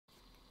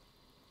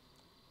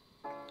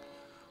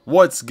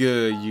What's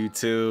good,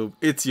 YouTube?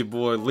 It's your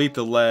boy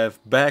Lethal Left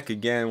back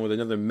again with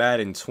another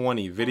Madden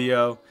 20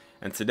 video,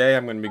 and today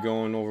I'm going to be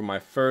going over my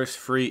first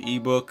free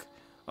ebook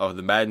of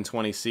the Madden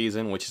 20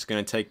 season, which is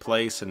going to take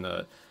place in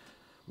the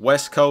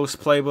West Coast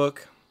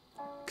playbook.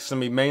 It's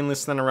going to be mainly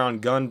centered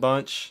around gun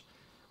bunch,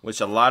 which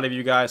a lot of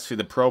you guys see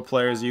the pro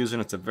players using.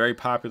 It's a very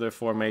popular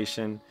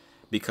formation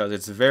because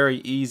it's very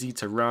easy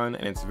to run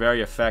and it's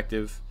very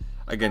effective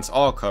against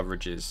all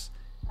coverages.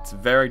 It's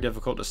very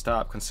difficult to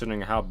stop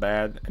considering how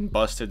bad and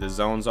busted the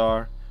zones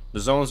are. The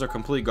zones are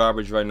complete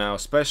garbage right now,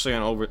 especially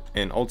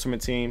in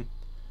Ultimate Team,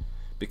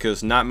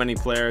 because not many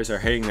players are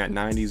hitting that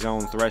 90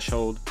 zone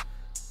threshold.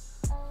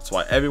 That's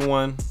why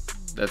everyone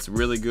that's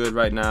really good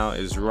right now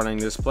is running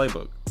this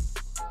playbook.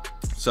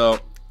 So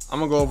I'm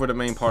gonna go over the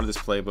main part of this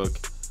playbook.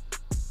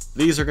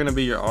 These are gonna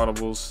be your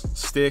audibles: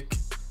 stick,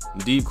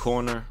 deep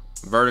corner,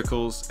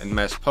 verticals, and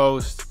mesh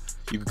post.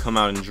 You can come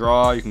out and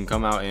draw, you can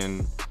come out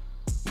in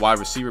wide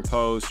receiver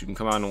post, you can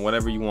come out in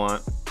whatever you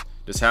want.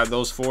 Just have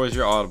those four as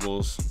your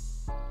audibles.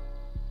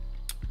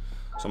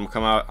 So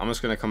I'm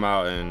just gonna come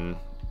out and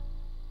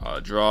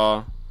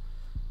draw,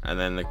 and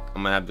then I'm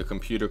gonna have the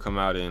computer come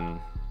out in,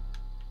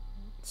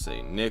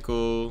 say,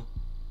 nickel.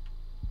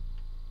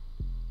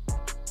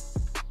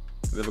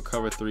 We have a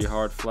cover 3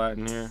 hard flat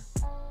in here.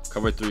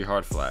 Cover 3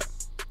 hard flat.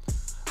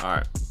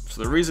 Alright,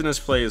 so the reason this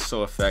play is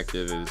so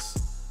effective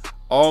is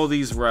all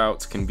these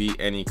routes can beat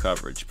any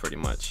coverage pretty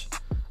much.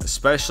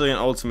 Especially in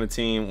Ultimate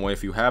Team, where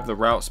if you have the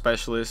route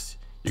specialist,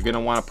 you're going to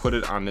want to put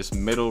it on this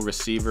middle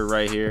receiver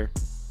right here,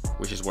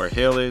 which is where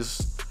Hill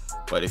is.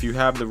 But if you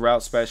have the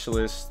route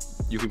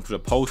specialist, you can put a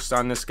post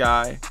on this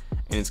guy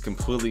and it's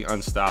completely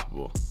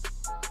unstoppable.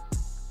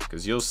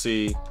 Because you'll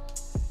see,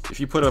 if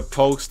you put a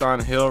post on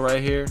Hill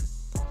right here,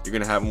 you're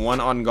going to have one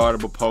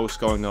unguardable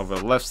post going over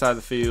the left side of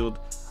the field,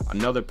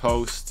 another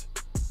post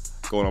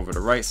going over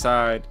the right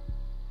side,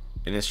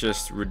 and it's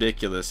just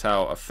ridiculous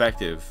how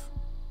effective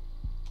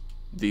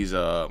these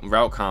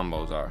route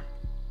combos are.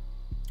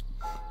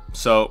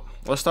 So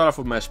let's start off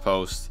with mesh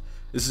post.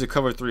 This is a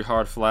cover 3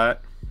 hard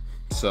flat,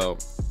 so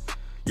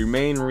your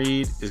main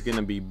read is going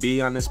to be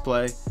B on this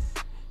play,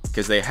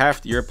 because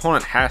your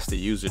opponent has to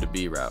use it to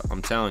B route.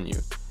 I'm telling you,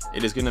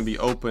 it is going to be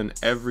open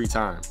every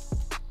time.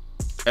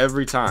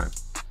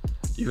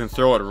 You can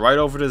throw it right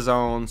over the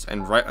zones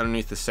and right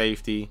underneath the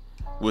safety.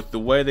 With the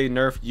way they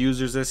nerfed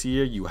users this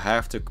year, you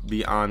have to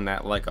be on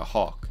that like a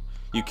hawk.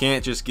 You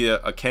can't just get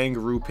a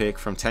kangaroo pick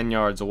from 10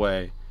 yards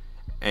away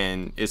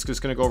and it's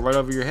just going to go right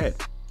over your head.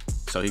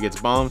 So he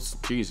gets bumps.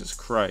 Jesus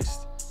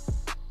Christ.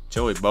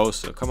 Joey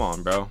Bosa, come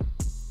on, bro.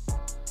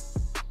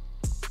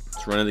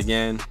 Let's run it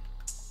again.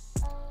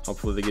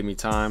 Hopefully they give me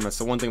time. That's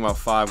the one thing about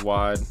 5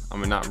 wide. I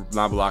mean,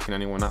 not blocking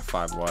anyone, not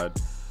 5 wide.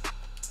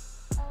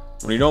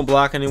 When you don't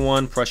block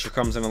anyone, pressure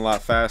comes in a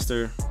lot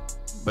faster.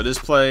 But this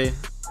play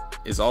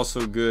is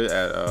also good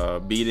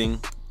at beating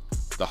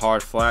the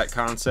hard flat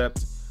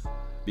concept,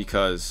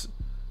 because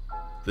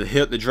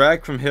the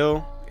drag from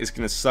Hill is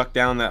going to suck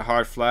down that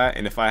hard flat,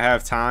 and if I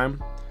have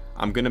time,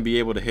 I'm going to be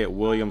able to hit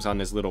Williams on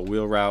this little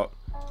wheel route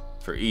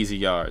for easy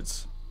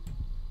yards,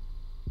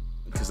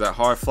 because that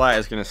hard flat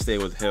is going to stay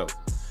with Hill.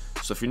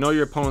 So if you know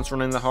your opponent's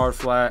running the hard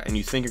flat and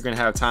you think you're going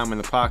to have time in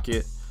the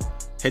pocket,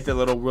 hit that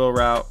little wheel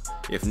route.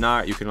 If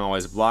not, you can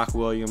always block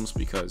Williams,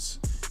 because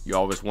you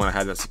always want to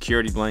have that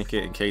security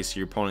blanket in case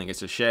your opponent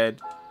gets a shed.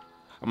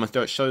 I'm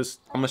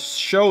gonna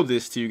show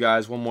this to you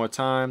guys one more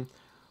time.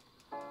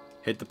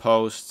 Hit the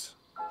post,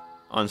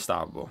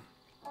 unstoppable.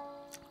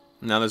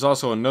 Now there's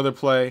also another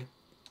play,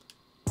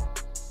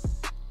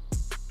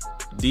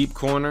 deep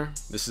corner.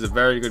 This is a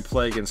very good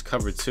play against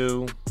cover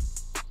 2.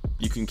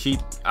 You can keep,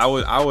 I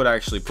would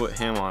actually put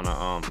him on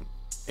a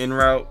in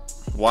route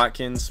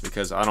Watkins,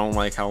 because I don't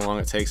like how long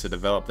it takes to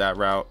develop that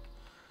route.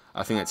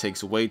 I think it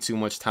takes way too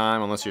much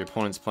time unless your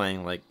opponent's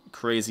playing like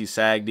crazy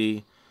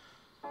Sagdi.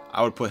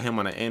 I would put him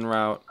on an in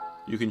route.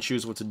 You can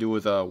choose what to do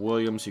with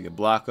Williams. You can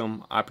block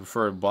him. I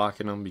prefer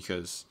blocking him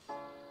because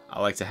I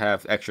like to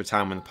have extra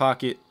time in the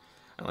pocket.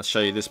 And let's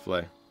show you this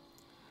play.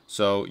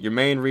 So your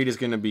main read is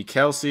going to be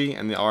Kelsey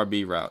and the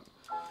RB route.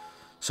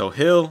 So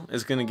Hill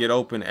is going to get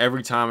open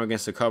every time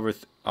against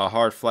a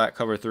hard flat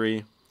cover 3.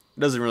 It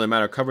doesn't really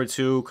matter, cover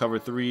 2, cover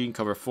 3,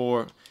 cover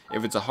 4.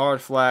 If it's a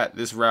hard flat,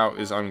 this route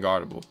is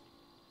unguardable.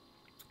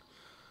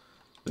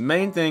 The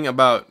main thing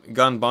about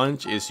gun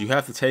bunch is you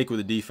have to take what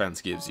the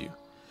defense gives you.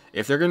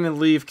 If they're going to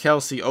leave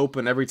Kelsey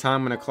open every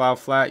time in a cloud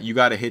flat, you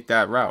got to hit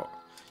that route.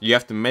 You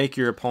have to make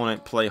your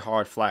opponent play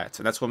hard flats.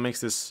 And that's what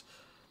makes this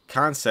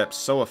concept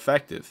so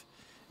effective,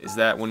 is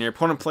that when your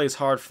opponent plays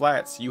hard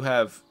flats, you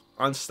have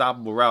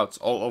unstoppable routes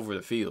all over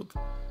the field.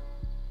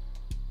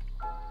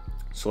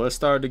 So let's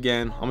start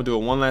again. I'm going to do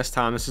it one last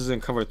time. This is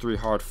in cover 3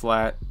 hard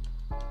flat.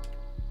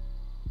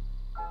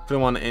 Put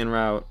him on the in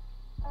route.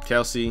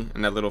 Kelsey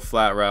and that little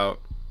flat route.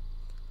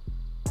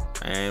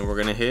 And we're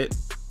going to hit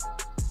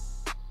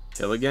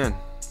Hill again.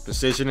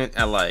 Position it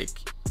at like,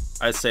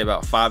 I'd say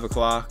about 5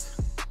 o'clock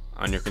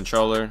on your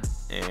controller,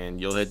 and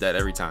you'll hit that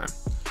every time.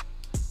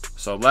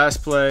 So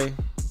last play,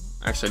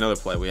 actually another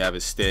play we have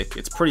is stick.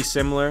 It's pretty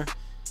similar.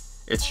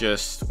 It's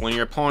just when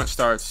your opponent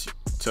starts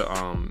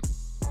to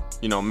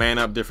you know, man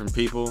up different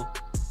people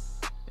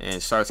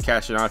and starts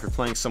catching on. If you're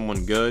playing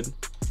someone good,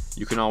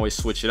 you can always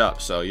switch it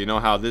up. So you know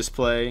how this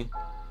play,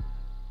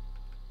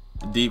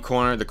 deep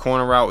corner, the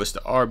corner route is to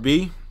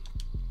RB.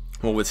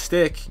 Well, with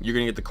stick, you're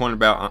gonna get the corner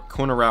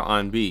route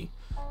on B.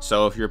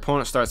 So if your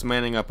opponent starts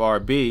manning up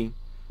RB,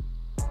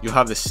 you'll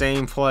have the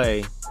same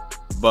play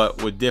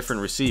but with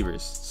different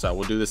receivers. So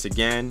we'll do this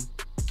again.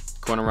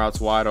 Corner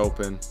route's wide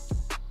open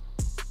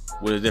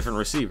with a different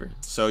receiver.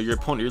 So your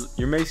opponent,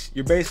 you're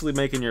basically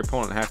making your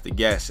opponent have to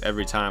guess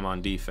every time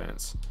on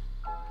defense.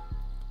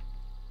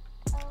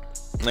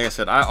 Like I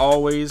said, I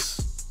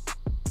always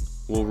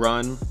will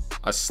run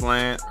a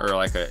slant or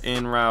like an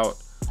in route.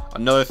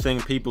 Another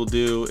thing people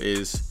do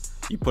is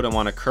you put them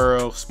on a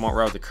curl, smart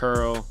route to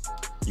curl.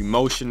 You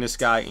motion this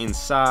guy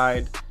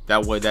inside.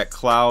 That way that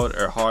cloud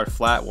or hard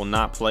flat will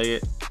not play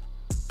it.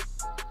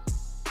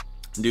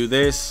 Do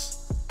this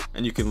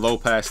and you can low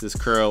pass this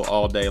curl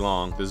all day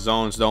long. The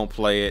zones don't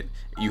play it.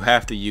 You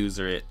have to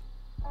user it.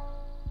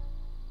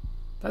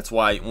 That's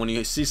why when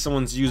you see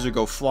someone's user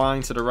go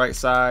flying to the right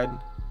side,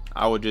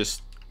 I would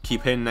just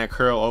keep hitting that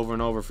curl over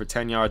and over for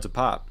 10 yards a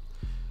pop.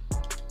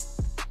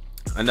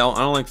 I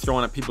don't like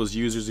throwing at people's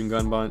users in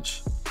gun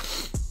bunch.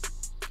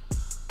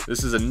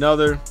 This is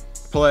another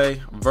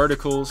play,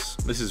 verticals.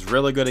 This is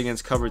really good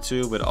against cover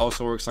 2, but it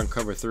also works on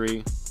cover 3.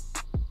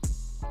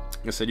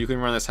 Like I said, you can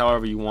run this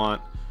however you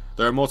want.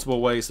 There are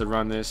multiple ways to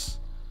run this.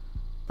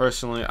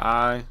 Personally,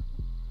 a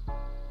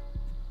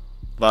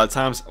lot of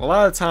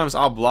times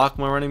I'll block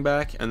my running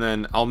back and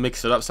then I'll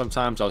mix it up.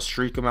 Sometimes I'll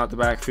streak them out the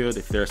backfield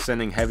if they're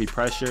sending heavy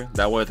pressure.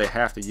 That way they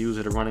have to use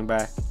it a running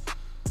back.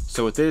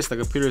 So with this, the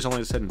computer is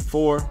only setting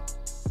 4.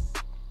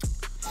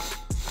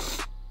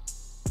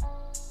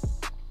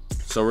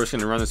 So we're just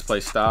gonna run this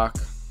play stock.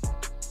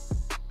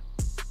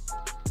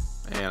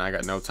 And I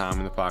got no time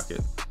in the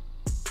pocket.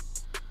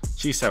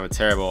 Chiefs have a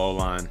terrible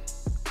O-line.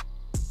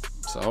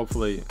 So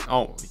hopefully,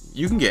 oh,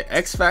 you can get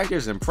X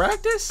factors in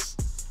practice?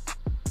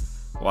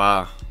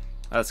 Wow,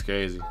 that's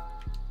crazy.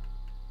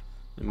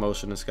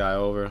 Motion this guy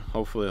over.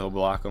 Hopefully he'll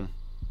block him.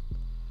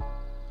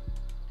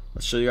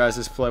 Let's show you guys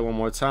this play one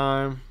more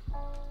time.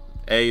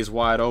 A is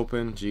wide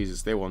open.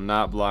 Jesus, they will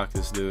not block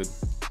this dude.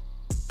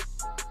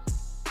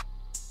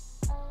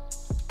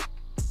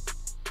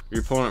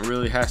 Your opponent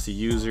really has to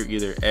use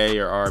either A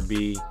or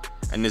RB,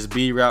 and this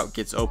B route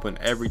gets open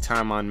every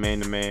time on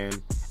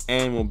man-to-man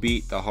and will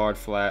beat the hard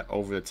flat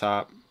over the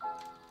top.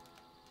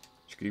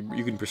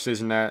 You can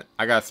precision that.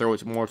 I gotta throw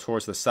it more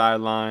towards the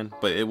sideline,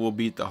 but it will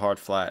beat the hard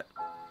flat.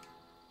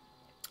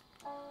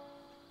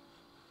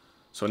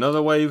 So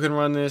another way you can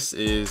run this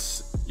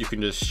is you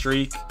can just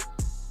streak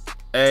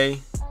A.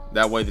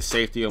 That way the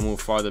safety will move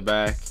farther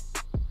back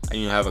and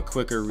you'll have a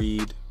quicker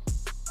read.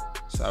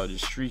 So I would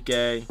just streak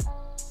A.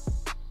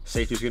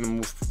 Safety's gonna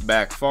move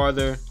back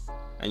farther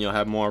and you'll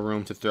have more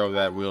room to throw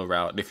that wheel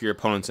route if your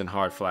opponent's in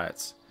hard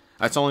flats.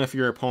 That's only if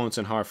your opponent's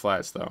in hard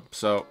flats though.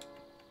 So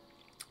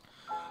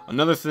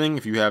another thing,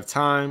 if you have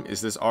time,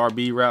 is this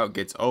RB route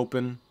gets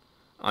open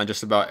on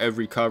just about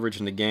every coverage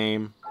in the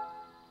game.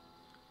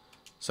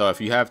 So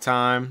if you have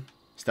time,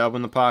 step up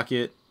in the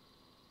pocket,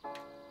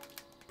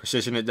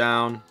 precision it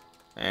down,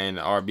 and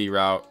the RB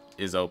route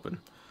is open.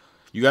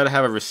 You got to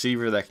have a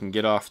receiver that can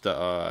get off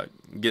the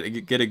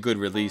get a good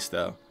release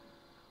though.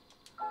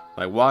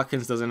 Like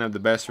Watkins doesn't have the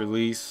best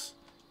release,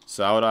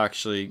 so I would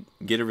actually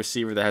get a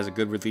receiver that has a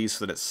good release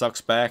so that it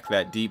sucks back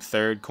that deep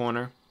third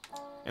corner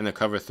in the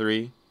cover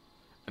 3,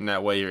 and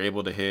that way you're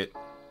able to hit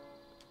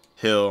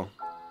Hill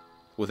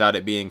without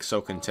it being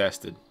so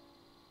contested.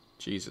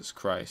 Jesus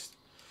Christ.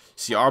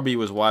 See, RB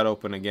was wide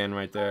open again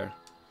right there.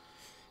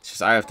 It's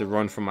just I have to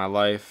run for my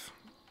life.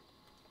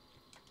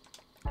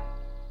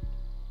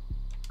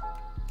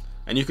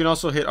 And you can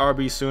also hit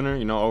RB sooner,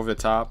 you know, over the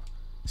top.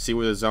 See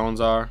where the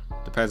zones are.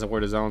 Depends on where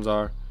the zones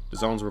are. The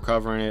zones were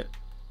covering it.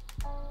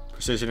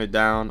 Precision it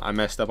down. I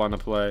messed up on the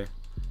play.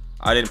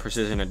 I didn't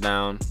precision it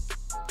down.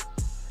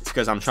 It's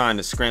because I'm trying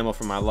to scramble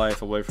for my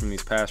life away from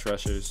these pass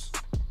rushers.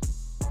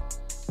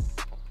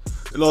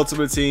 The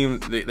Ultimate Team,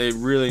 they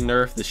really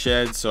nerfed the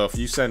shed, so if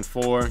you send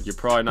 4, you're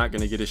probably not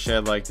going to get a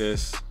shed like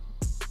this.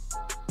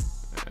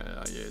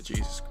 Yeah,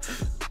 Jesus.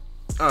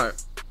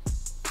 Alright,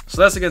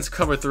 so that's against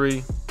cover 3.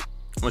 I'm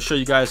going to show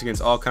you guys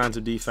against all kinds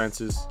of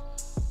defenses.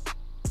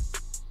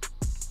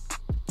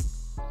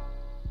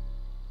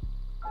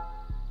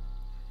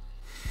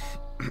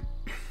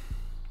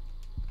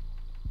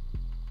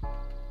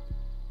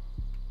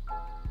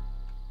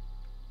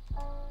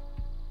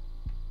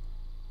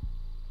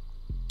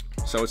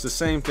 So it's the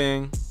same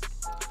thing,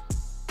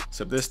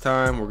 except this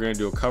time we're going to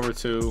do a cover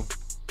 2.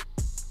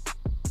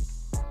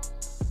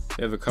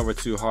 They have a cover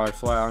 2 hard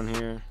flat on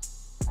here.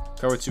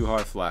 Cover 2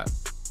 hard flat.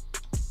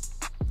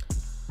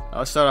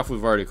 Let's start off with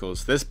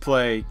verticals. This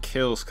play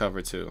kills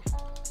cover 2.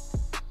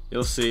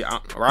 You'll see,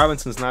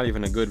 Robinson's not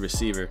even a good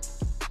receiver.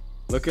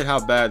 Look at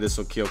how bad this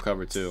will kill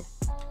cover 2.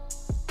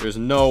 There's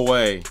no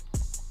way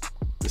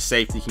the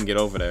safety can get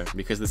over there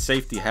because the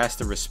safety has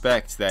to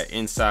respect that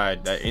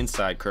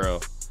inside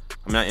curl.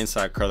 I'm not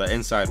inside curl, that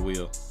inside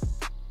wheel.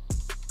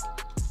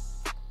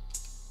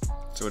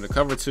 So in the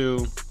cover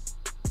 2,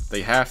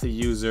 they have to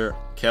use their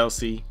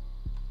Kelsey,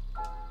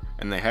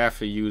 and they have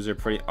to use their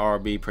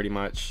RB pretty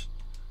much.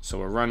 So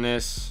we'll run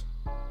this.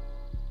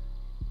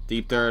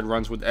 Deep third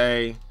runs with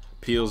A,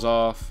 peels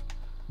off.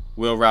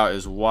 Wheel route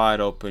is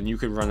wide open. You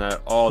can run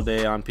that all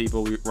day on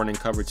people running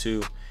cover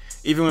 2.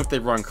 Even if they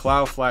run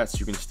cloud flats,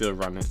 you can still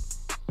run it.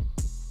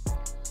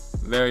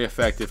 Very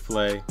effective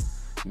play.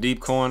 Deep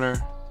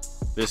corner.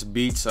 This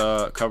beats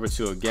cover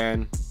 2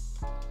 again.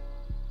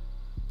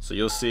 So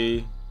you'll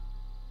see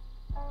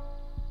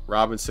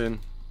Robinson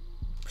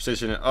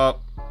precision it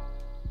up.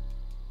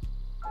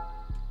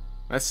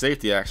 That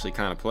safety actually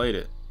kind of played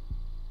it.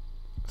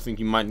 I think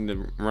you might need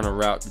to run a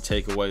route to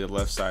take away the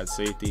left side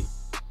safety.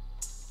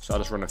 So I'll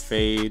just run a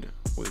fade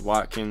with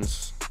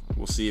Watkins.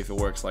 We'll see if it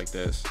works like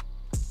this.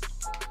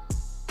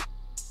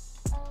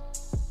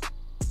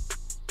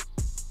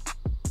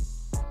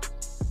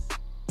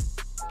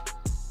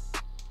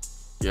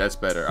 Yeah, it's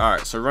better. All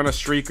right, so run a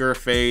streaker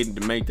fade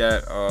to make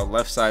that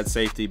left side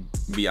safety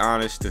be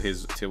honest to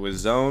his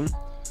zone,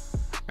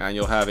 and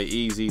you'll have an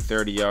easy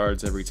 30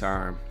 yards every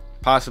time,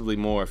 possibly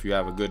more if you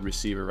have a good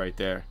receiver right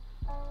there.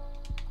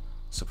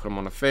 So put him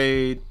on a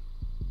fade.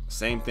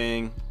 Same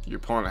thing. Your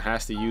opponent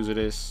has to use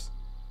this.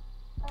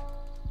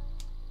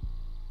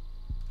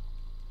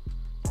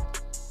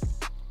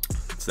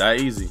 It's that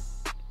easy.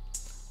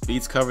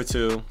 Beats cover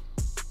 2.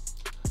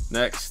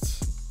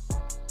 Next,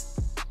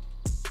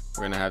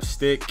 we're gonna have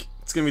stick.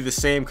 It's gonna be the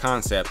same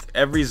concept.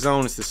 Every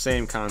zone is the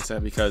same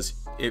concept because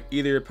if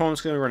either your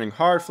opponent's gonna be running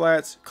hard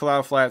flats,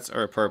 cloud flats,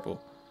 or a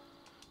purple.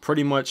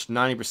 Pretty much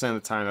 90%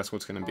 of the time, that's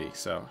what's gonna be.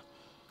 So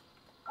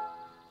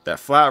that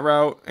flat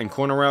route and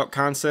corner route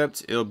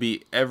concept, it'll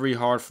be every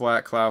hard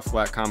flat, cloud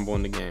flat combo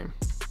in the game.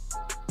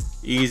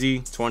 Easy,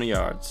 20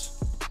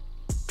 yards.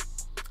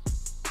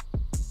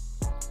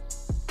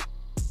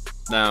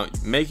 Now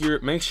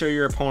make sure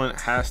your opponent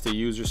has to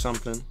use or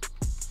something.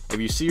 If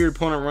you see your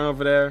opponent run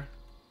over there,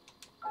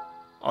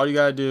 all you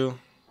gotta do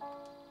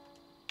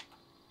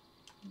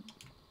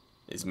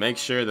is make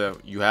sure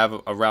that you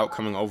have a route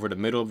coming over the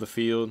middle of the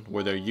field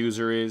where their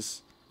user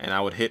is. And I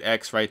would hit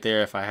X right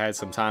there if I had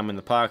some time in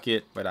the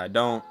pocket, but I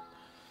don't.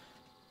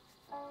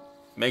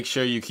 Make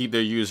sure you keep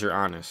their user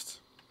honest.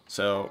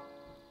 So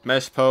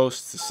mesh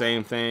post, the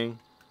same thing.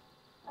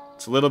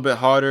 It's a little bit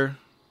harder,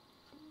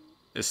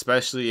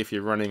 especially if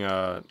you're running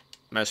a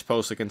mesh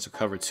post against a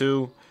cover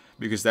 2,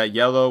 because that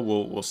yellow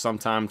will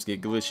sometimes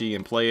get glitchy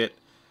and play it.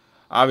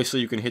 Obviously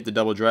you can hit the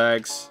double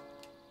drags.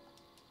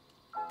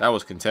 That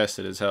was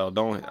contested as hell.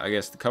 I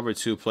guess the cover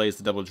 2 plays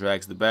the double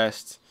drags the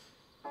best.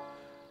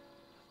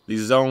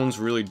 These zones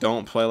really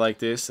don't play like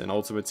this in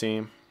Ultimate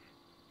Team.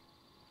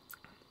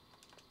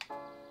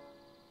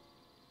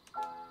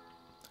 I'm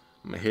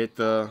gonna hit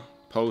the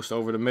post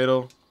over the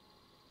middle,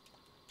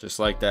 just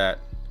like that.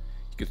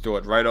 You can throw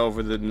it right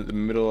over the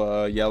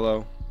middle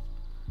yellow.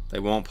 They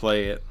won't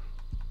play it.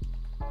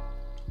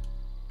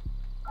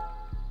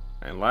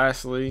 And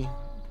lastly,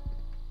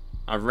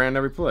 I've ran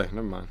every play.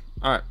 Never mind.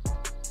 All right.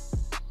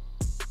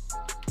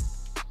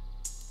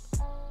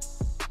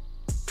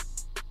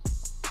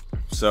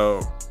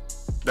 So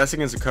that's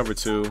against a cover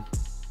 2.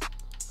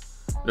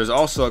 There's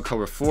also a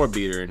cover 4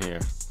 beater in here.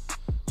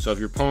 So if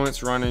your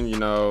opponent's running, you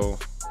know,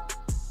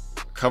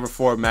 cover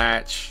 4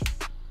 match,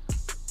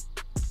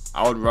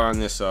 I would run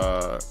this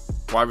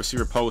wide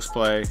receiver post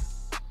play.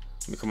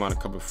 Let me come on a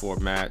cover 4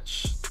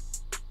 match.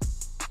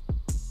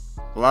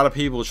 A lot of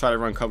people try to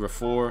run cover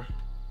 4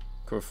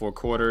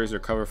 quarters, or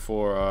cover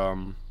 4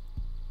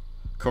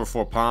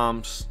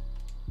 palms.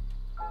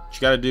 What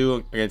you got to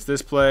do against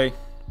this play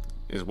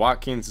is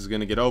Watkins is going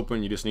to get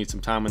open. You just need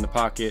some time in the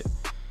pocket.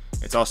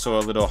 It's also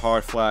a little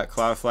hard flat,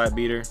 cloud flat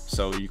beater,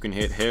 so you can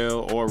hit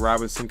Hill or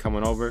Robinson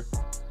coming over.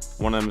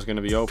 One of them is going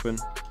to be open.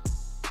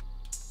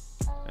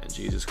 And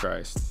Jesus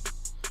Christ.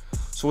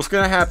 So what's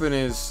going to happen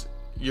is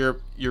your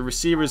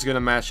receiver is going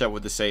to match up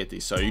with the safety.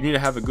 So you need to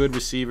have a good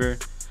receiver.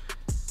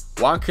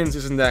 Watkins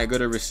isn't that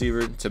good a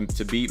receiver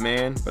to beat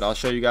man, but I'll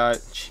show you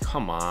guys.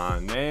 Come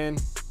on, man.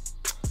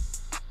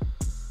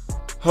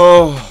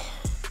 Oh,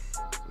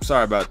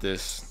 sorry about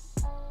this.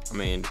 I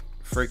mean,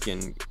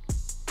 freaking.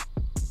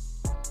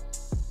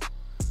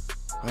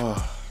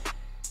 Oh,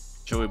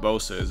 Joey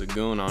Bosa is a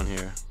goon on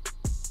here.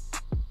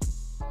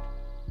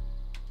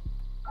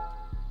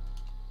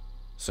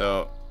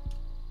 So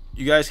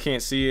you guys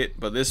can't see it,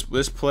 but this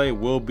play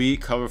will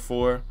beat cover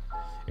 4.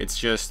 It's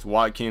just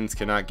Watkins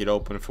cannot get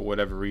open for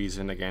whatever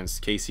reason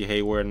against Casey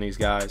Hayward and these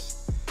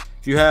guys.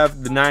 If you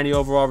have the 90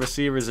 overall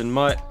receivers in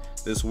MUT,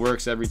 this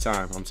works every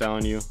time. I'm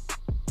telling you.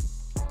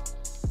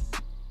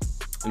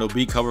 It'll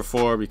beat cover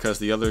 4 because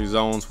the other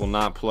zones will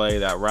not play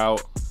that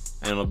route,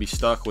 and it'll be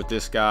stuck with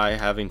this guy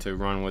having to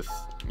run with,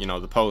 you know,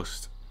 the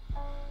post. So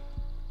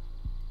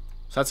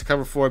that's a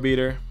cover 4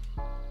 beater.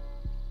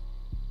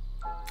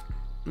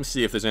 Let me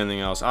see if there's anything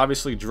else.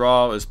 Obviously,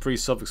 draw is pretty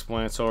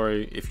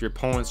self-explanatory. If your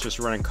opponent's just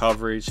running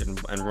coverage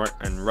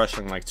and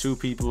rushing like 2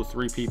 people,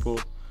 3 people,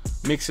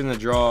 mix in the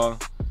draw.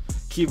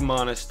 keep them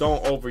honest.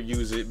 Don't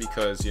overuse it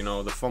because, you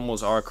know, the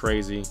fumbles are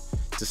crazy.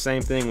 It's the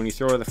same thing when you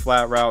throw the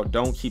flat route.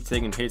 Don't keep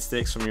taking hit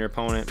sticks from your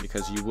opponent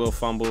because you will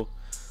fumble.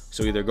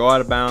 So either go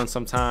out of bounds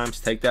sometimes,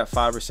 take that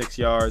 5 or 6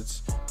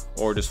 yards,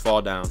 or just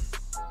fall down.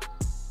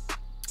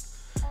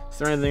 Is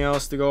there anything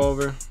else to go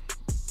over?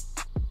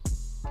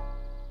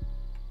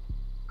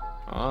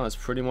 Oh, that's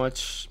pretty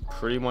much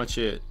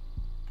it.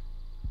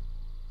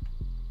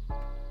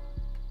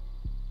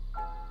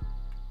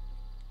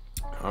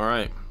 All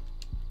right.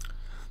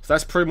 So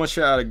that's pretty much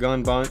it out of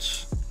gun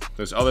bunch.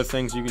 There's other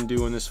things you can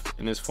do in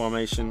this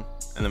formation,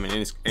 and I mean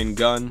in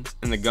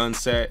the gun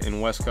set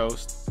in West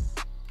Coast.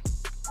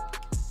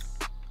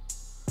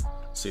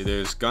 See,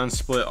 there's gun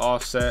split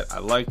offset. I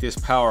like this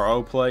power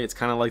O play. It's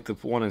kind of like the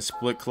one in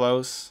split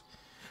close.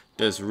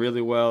 Does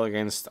really well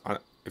against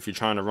if you're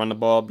trying to run the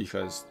ball,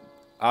 because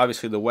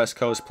obviously the West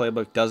Coast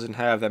playbook doesn't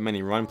have that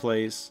many run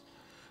plays.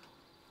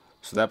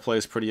 So that play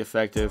is pretty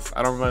effective.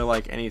 I don't really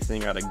like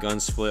anything out of gun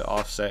split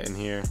offset in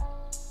here.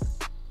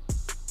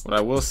 What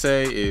I will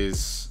say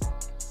is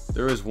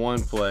there is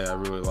one play I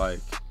really like.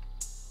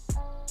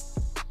 I'm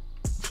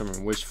trying to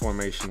remember which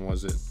formation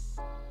was it.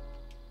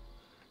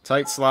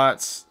 Tight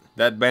slots.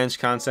 That bench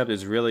concept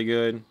is really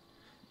good.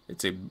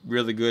 It's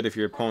really good if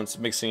your opponent's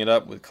mixing it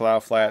up with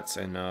clout flats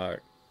and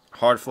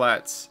hard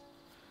flats.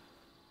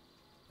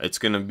 It's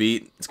gonna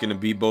beat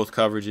both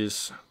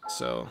coverages.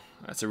 So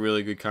that's a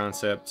really good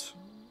concept.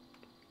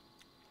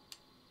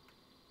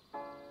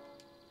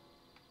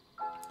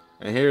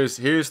 And here's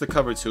the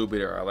cover 2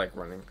 beater I like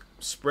running.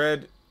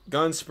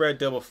 Gun spread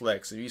double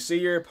flex. If you see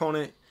your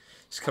opponent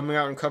is coming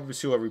out in cover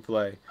 2 every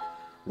play,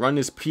 run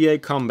this PA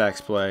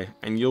comebacks play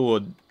and you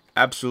will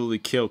absolutely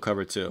kill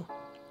cover 2. So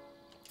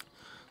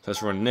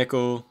let's run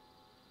nickel.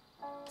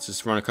 Let's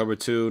just run a cover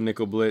 2,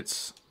 nickel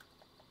blitz.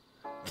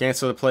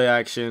 Cancel the play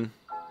action.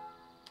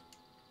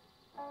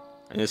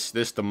 And this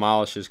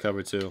demolishes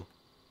cover 2.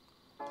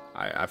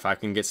 If I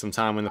can get some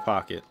time in the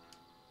pocket.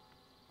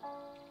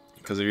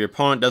 Because if your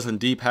opponent doesn't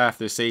deep half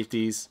their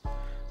safeties,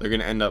 they're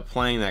going to end up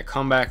playing that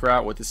comeback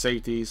route with the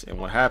safeties. And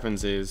what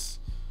happens is,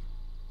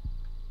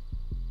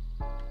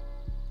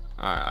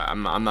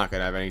 I'm not going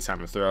to have any time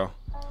to throw.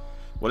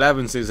 What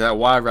happens is that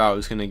Y route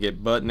is going to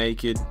get butt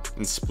naked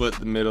and split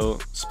the middle,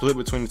 split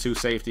between the 2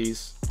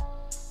 safeties.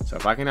 So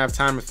if I can have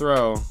time to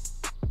throw,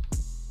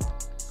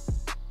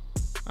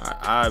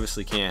 I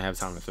obviously can't have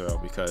time to throw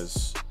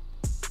because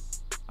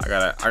I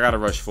gotta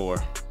rush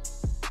 4.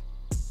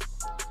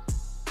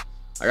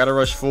 I gotta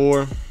rush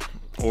 4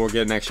 or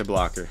get an extra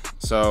blocker.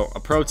 So a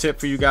pro tip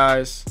for you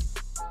guys: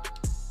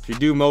 if you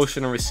do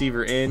motion a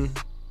receiver in,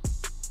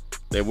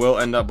 they will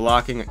end up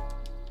blocking.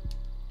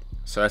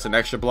 So that's an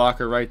extra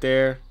blocker right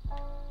there.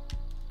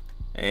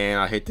 And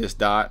I hit this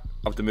dot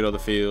up the middle of the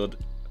field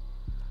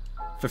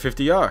for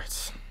 50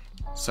 yards.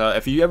 So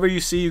if you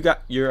see you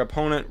got your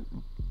opponent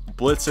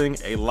blitzing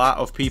a lot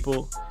of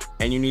people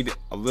and you need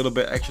a little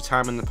bit extra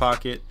time in the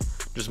pocket,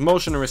 just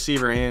motion a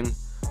receiver in,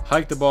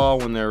 hike the ball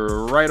when they're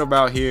right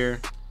about here,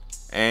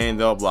 and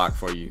they'll block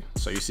for you.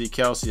 So you see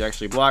Kelsey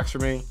actually blocks for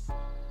me,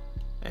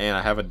 and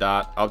I have a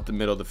dot up the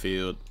middle of the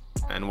field,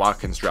 and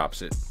Watkins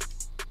drops it.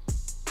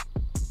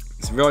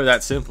 It's really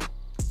that simple.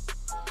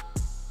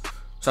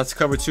 So that's a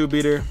cover 2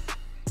 beater.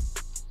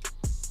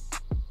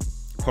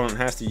 Opponent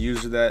has to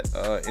use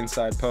that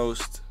inside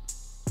post.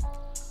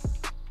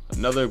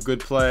 Another good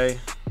play.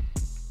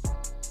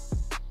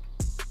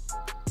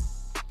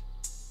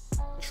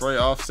 Troy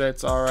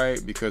offset's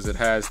alright because it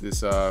has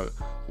this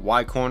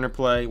Y corner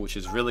play, which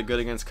is really good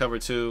against cover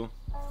 2.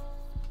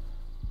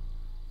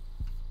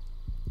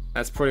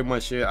 That's pretty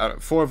much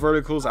it. 4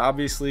 verticals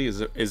obviously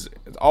is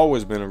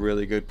always been a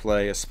really good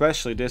play,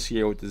 especially this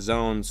year with the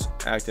zones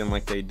acting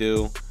like they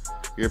do.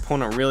 Your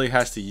opponent really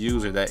has to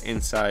use that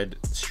inside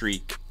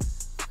streak,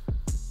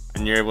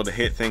 and you're able to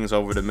hit things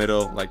over the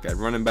middle like that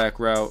running back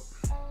route.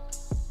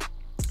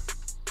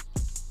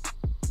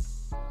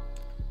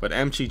 But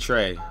empty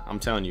tray, I'm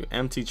telling you,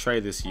 empty tray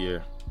this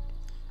year.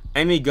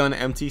 Any gun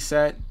empty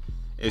set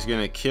is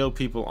gonna kill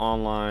people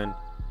online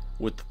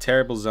with the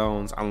terrible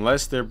zones,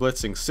 unless they're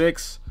blitzing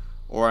 6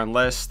 or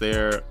unless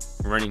they're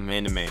running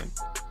man-to-man.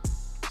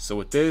 So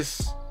with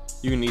this,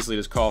 you can easily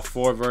just call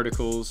 4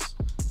 verticals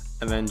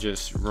and then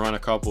just run a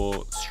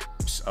couple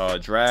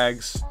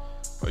drags,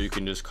 or you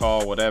can just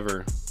call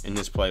whatever in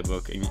this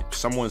playbook and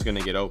someone's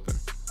gonna get open.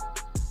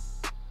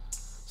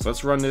 So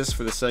let's run this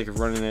for the sake of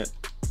running it.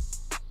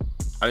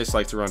 I just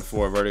like to run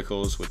 4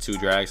 verticals with 2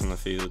 drags on the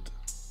field.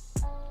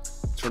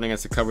 It's running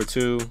against the cover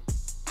 2.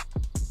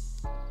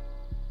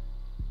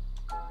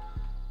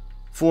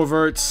 4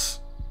 verts.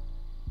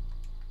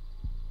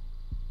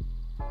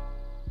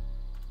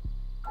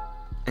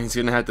 And he's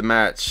gonna have to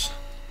match.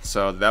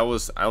 So that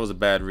was a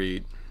bad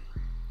read.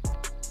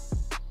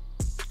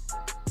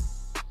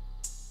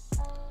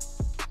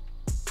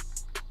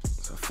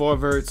 So 4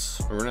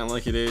 verts, we're running it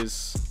like it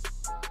is.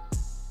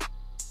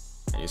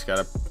 You just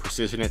gotta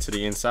precision it to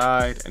the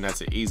inside, and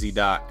that's an easy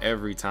dot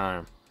every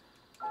time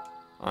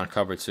on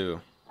cover 2,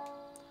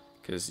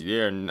 because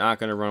they're not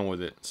gonna run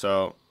with it.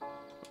 So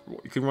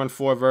you can run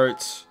 4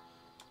 verts,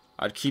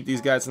 I'd keep these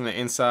guys in the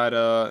inside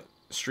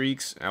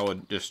streaks. I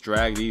would just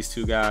drag these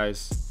two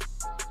guys,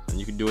 and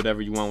you can do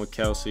whatever you want with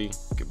Kelsey.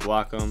 You could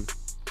block them,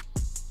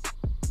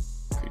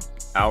 you could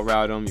out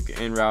route them, you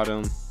can in route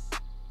them.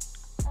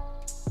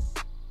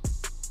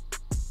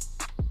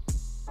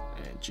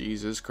 And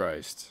Jesus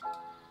Christ,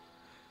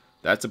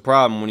 that's a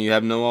problem when you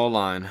have no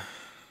O-line.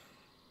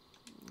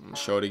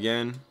 Show it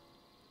again.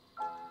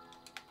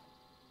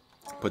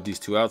 Put these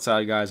two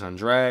outside guys on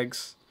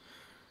drags.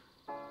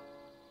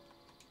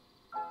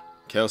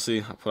 Kelsey,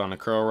 I put on a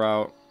curl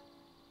route.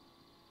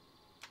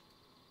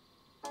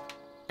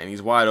 And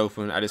he's wide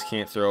open. I just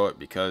can't throw it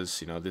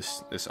because, you know,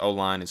 this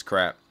O-line is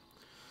crap.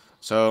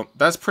 So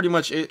that's pretty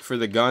much it for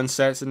the gun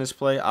sets in this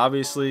play.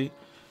 Obviously,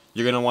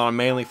 you're going to want to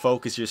mainly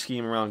focus your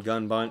scheme around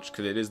gun bunch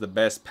because it is the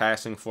best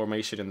passing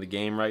formation in the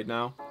game right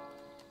now.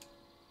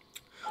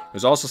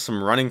 There's also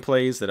some running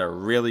plays that are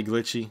really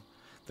glitchy,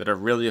 that are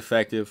really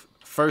effective.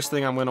 First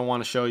thing I'm going to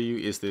want to show you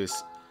is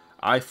this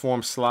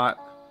I-form slot.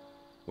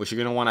 What you're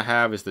going to want to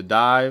have is the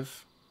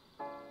dive,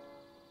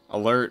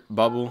 alert,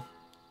 bubble,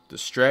 the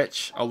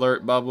stretch,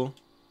 alert, bubble.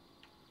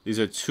 These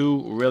are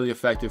two really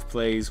effective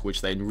plays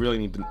which they really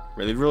need to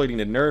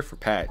nerf or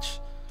patch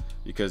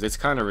because it's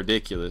kind of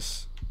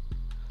ridiculous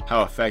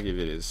how effective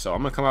it is. So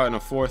I'm going to come out in a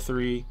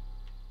 4-3.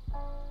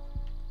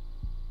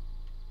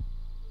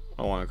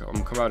 I'm going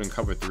to come out in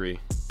cover 3.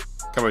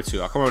 Cover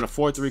 2. I'll come out in a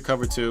 4-3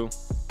 cover 2.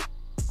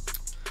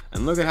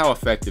 And look at how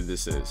effective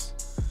this is.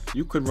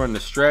 You could run the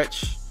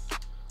stretch,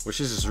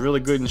 which is really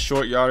good in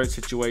short yardage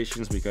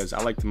situations because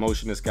I like to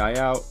motion this guy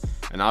out.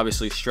 And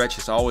obviously stretch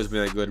has always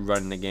been a good run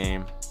in the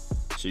game.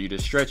 So you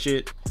just stretch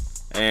it,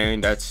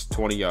 and that's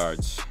 20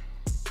 yards.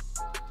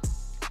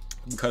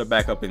 You can cut it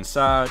back up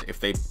inside. If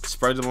they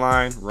spread the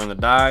line, run the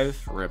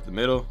dive right up the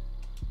middle.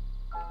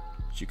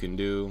 Which you can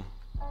do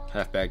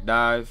halfback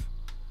dive.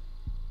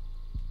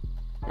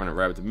 Run it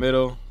right up the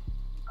middle.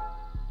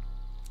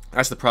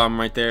 That's the problem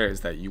right there,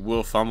 is that you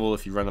will fumble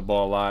if you run the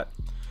ball a lot.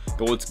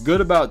 But what's good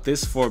about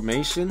this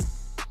formation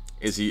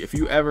is if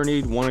you ever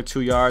need 1 or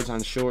 2 yards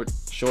on short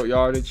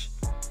yardage,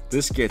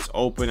 this gets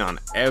open on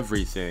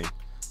everything.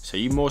 So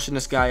you motion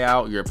this guy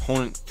out, your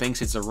opponent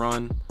thinks it's a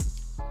run.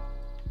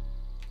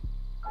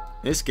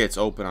 This gets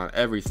open on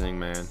everything,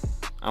 man.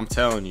 I'm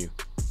telling you,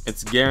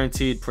 it's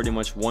guaranteed pretty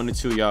much 1 to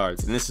 2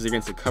 yards. And this is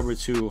against a cover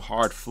 2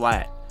 hard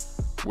flat,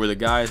 where the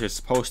guys are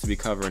supposed to be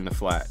covering the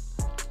flat.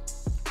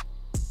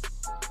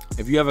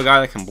 If you have a guy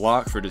that can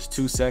block for just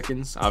 2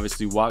 seconds,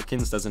 obviously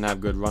Watkins doesn't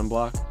have good run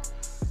block,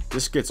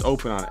 this gets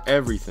open on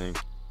everything.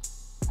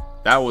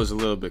 That was a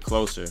little bit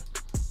closer,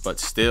 but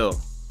still.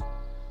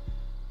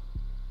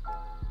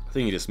 I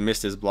think he just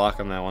missed his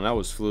block on that one. That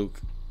was fluke.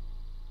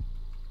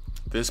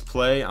 This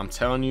play, I'm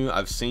telling you,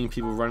 I've seen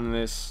people running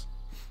this.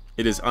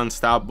 It is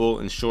unstoppable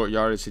in short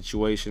yardage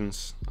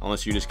situations,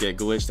 unless you just get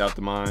glitched out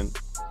the mind.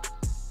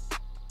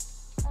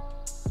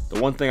 The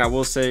one thing I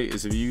will say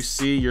is if you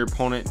see your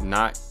opponent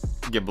not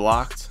get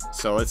blocked,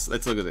 so let's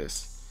look at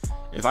this.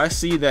 If I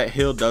see that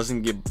Hill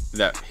doesn't get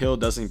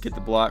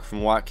the block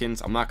from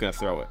Watkins, I'm not gonna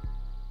throw it.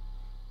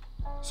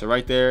 So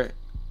right there,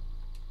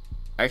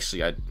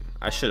 actually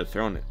I should have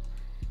thrown it.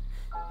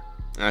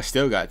 And I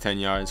still got 10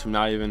 yards from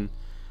not even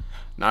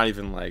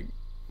like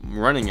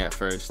running at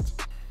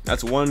first.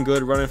 That's one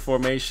good running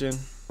formation.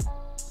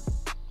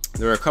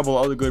 There are a couple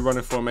other good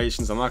running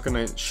formations. I'm not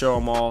gonna show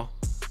them all,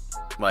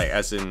 like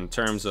as in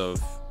terms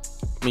of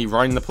me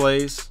running the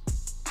plays,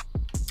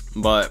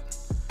 but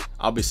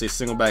obviously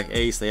single back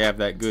ace, they have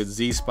that good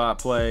Z spot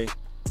play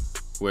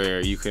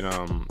where you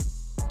can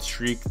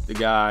streak the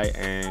guy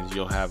and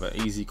you'll have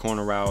an easy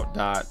corner route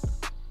dot.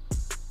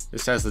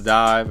 This has the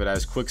dive, it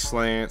has quick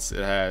slants,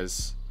 it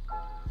has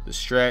the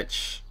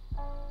stretch.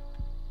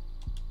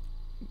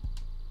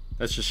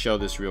 Let's just show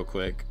this real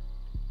quick.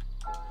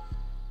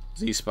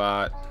 Z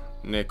spot,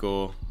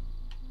 nickel,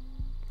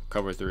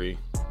 cover 3.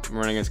 I'm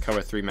running against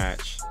cover 3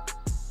 match.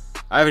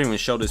 I haven't even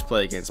showed this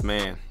play against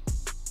man.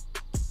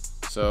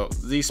 So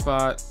Z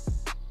spot,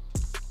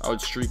 I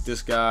would streak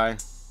this guy.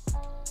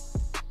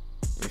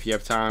 If you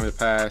have time to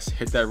pass,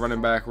 hit that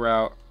running back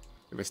route.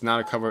 If it's not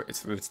a cover,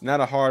 if it's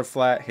not a hard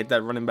flat, hit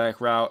that running back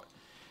route.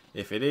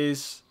 If it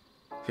is,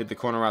 hit the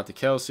corner route to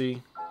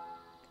Kelsey.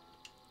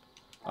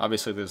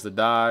 Obviously there's the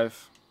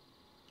dive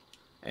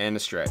and the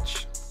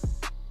stretch.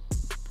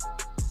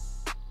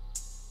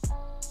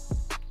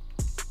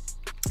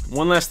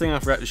 One last thing I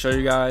forgot to show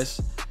you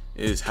guys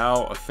is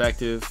how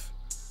effective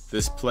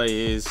this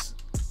play is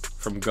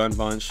from gun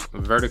bunch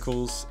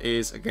verticals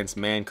is against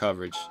man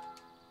coverage.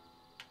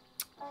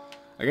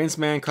 Against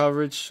man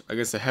coverage,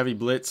 against a heavy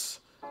blitz,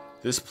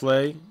 this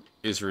play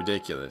is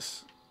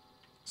ridiculous.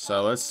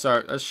 So let's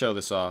show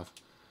this off.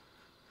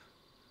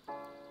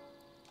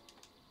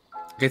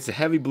 Against a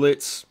heavy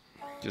blitz,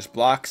 just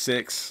block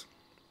 6,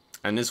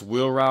 and this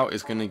wheel route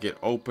is gonna get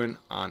open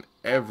on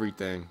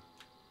everything.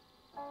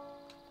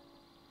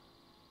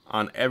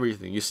 On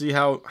everything. You see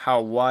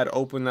how wide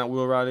open that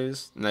wheel route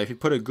is? Now if you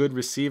put a good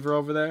receiver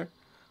over there,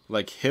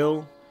 like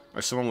Hill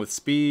or someone with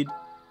speed,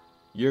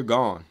 you're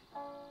gone.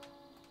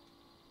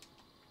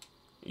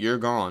 you're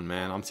gone,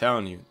 man. I'm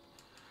telling you.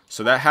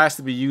 So that has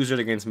to be used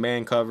against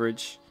man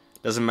coverage.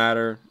 Doesn't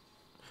matter.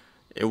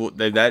 It will,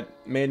 that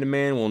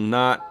man-to-man will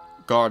not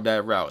guard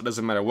that route. It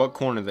doesn't matter what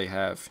corner they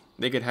have.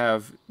 They could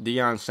have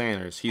Deion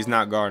Sanders. He's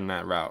not guarding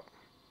that route.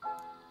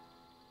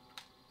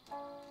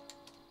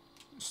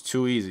 It's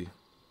too easy.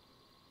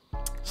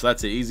 So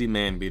that's an easy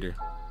man beater.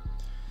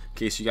 In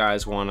case you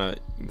guys wanna,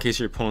 in case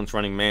your opponent's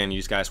running man,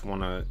 you guys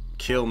wanna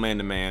kill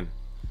man-to-man.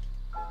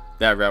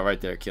 That route right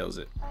there kills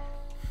it.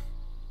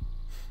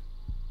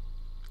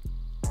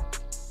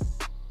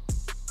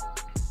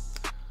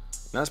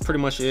 That's pretty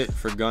much it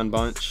for gun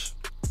bunch.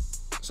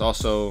 It's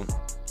also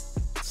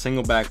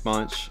single back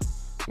bunch,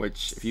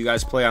 which if you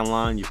guys play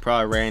online, you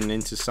probably ran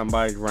into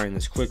somebody running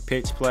this quick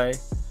pitch play.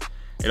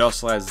 It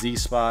also has Z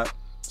spot,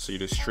 so you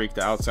just streak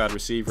the outside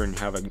receiver and you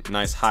have a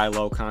nice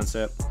high-low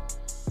concept.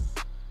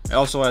 It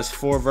also has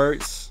 4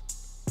 verts,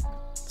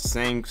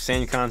 same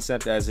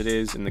concept as it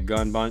is in the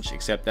gun bunch,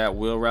 except that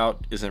wheel route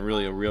isn't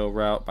really a real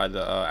route by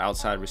the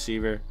outside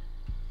receiver.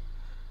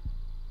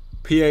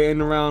 PA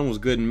end around was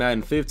good in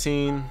Madden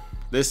 15.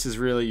 This is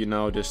really, you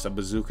know, just a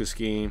bazooka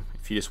scheme.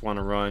 If you just want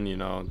to run, you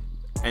know,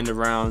 end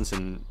arounds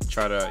and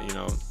try to, you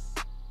know,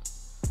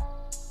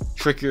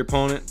 trick your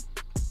opponent.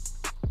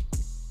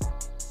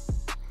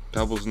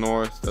 Doubles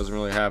north doesn't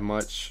really have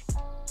much.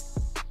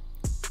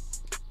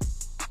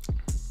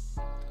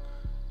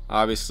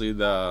 Obviously,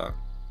 the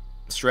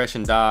stretch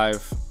and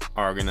dive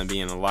are going to be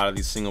in a lot of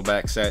these single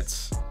back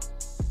sets.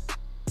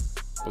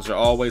 Those are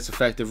always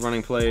effective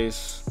running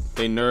plays.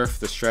 They nerfed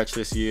the stretch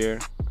this year.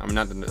 I mean,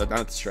 not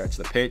the stretch,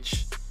 the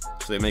pitch.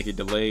 So they make it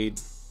delayed.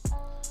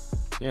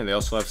 Yeah, they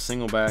also have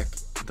single back,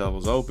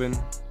 doubles open.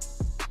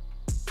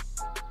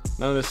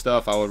 None of this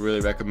stuff I would really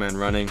recommend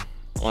running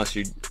unless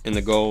you're in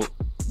the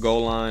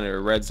goal line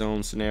or red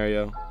zone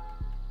scenario.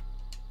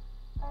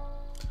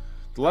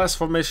 The last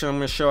formation I'm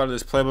going to show out of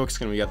this playbook is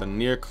going to be the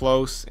near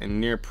close and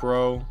near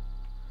pro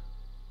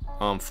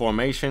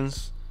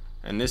formations.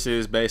 And this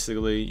is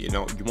basically, you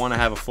know, you want to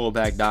have a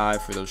fullback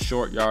dive for those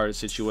short yardage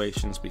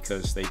situations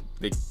because they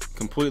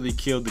completely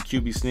killed the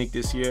QB sneak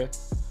this year.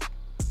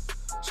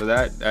 So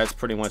that's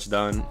pretty much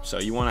done. So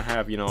you want to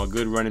have, you know, a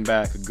good running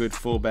back, a good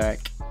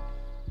fullback.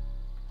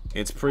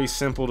 It's pretty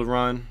simple to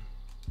run.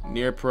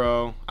 Near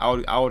pro,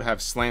 I would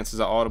have slants as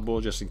an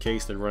audible just in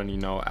case they're running,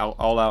 you know,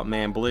 all out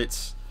man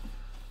blitz.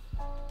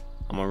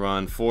 I'm gonna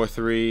run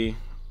 4-3.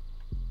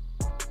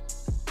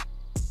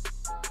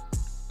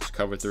 Just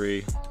cover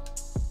 3.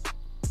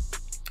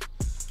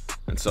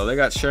 And so they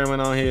got Sherman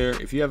on here.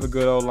 If you have a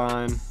good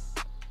O-line,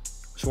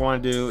 what you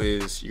want to do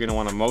is you're going to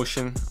want to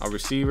motion a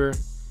receiver.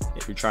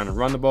 If you're trying to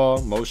run the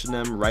ball, motion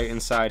them right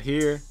inside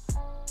here.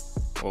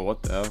 Oh,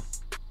 what the hell?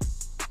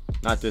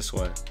 Not this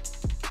way.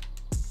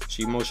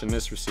 She motioned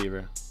this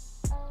receiver.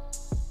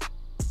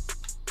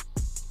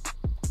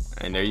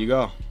 And there you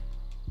go.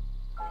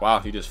 Wow,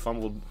 he just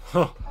fumbled.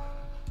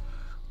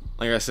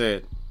 Like I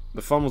said,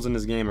 the fumbles in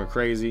this game are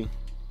crazy.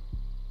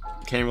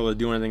 Can't really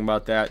do anything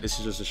about that. This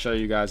is just to show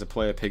you guys a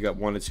player pick up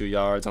 1 to 2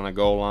 yards on a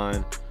goal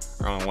line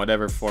or on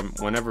whatever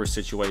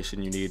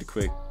situation you need a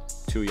quick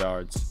 2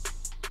 yards.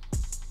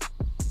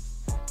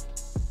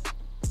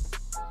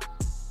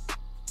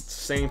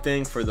 Same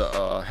thing for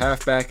the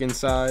halfback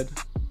inside.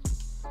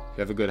 If you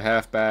have a good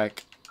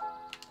halfback,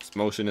 just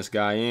motion this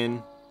guy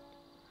in,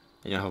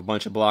 and you'll have a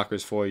bunch of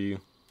blockers for you.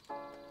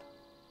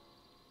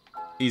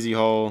 Easy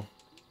hole,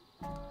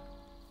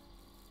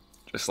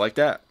 just like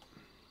that.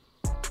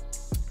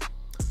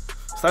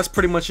 So that's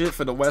pretty much it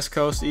for the West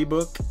Coast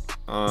ebook.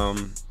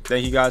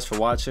 Thank you guys for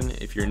watching.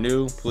 If you're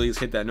new, please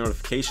hit that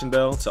notification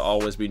bell to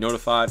always be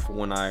notified for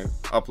when I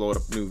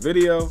upload a new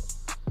video.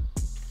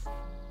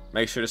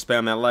 Make sure to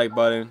spam that like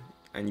button,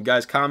 and you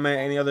guys comment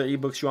any other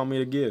ebooks you want me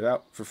to give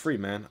out for free,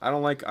 man. I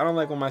don't like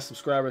when my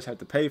subscribers have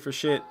to pay for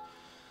shit.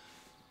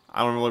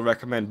 I don't really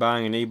recommend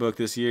buying an ebook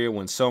this year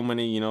when so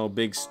many, you know,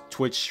 big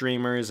Twitch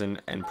streamers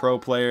and pro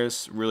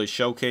players really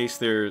showcase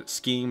their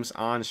schemes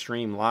on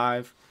stream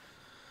live.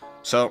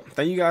 So,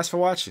 thank you guys for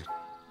watching.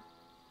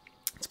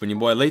 It's been your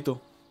boy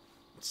Lethal,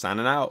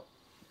 signing out.